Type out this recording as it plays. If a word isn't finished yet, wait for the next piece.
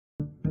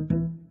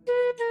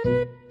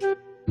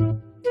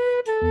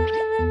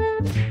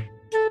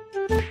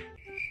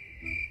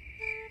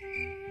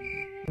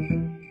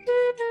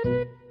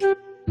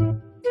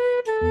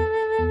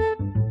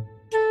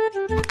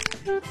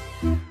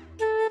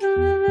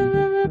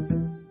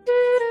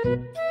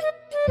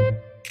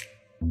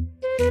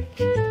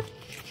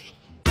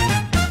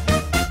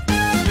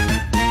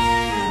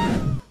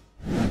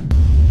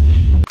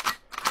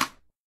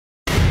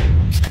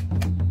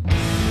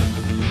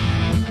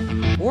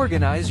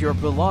Organize your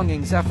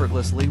belongings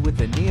effortlessly with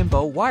the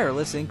Niimbot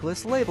wireless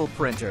inkless label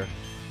printer.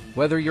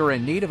 Whether you're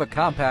in need of a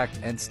compact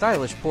and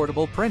stylish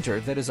portable printer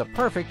that is a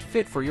perfect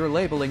fit for your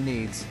labeling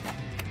needs,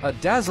 a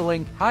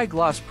dazzling,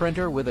 high-gloss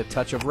printer with a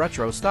touch of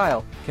retro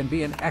style can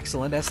be an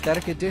excellent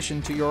aesthetic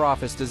addition to your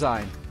office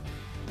design.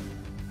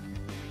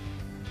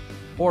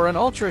 Or an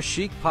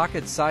ultra-chic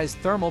pocket-sized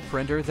thermal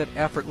printer that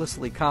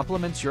effortlessly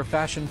complements your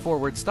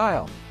fashion-forward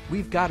style,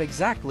 we've got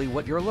exactly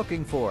what you're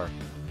looking for.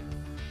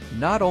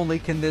 Not only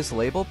can this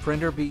label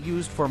printer be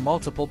used for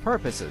multiple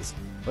purposes,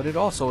 but it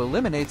also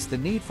eliminates the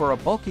need for a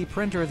bulky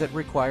printer that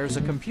requires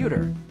a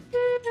computer.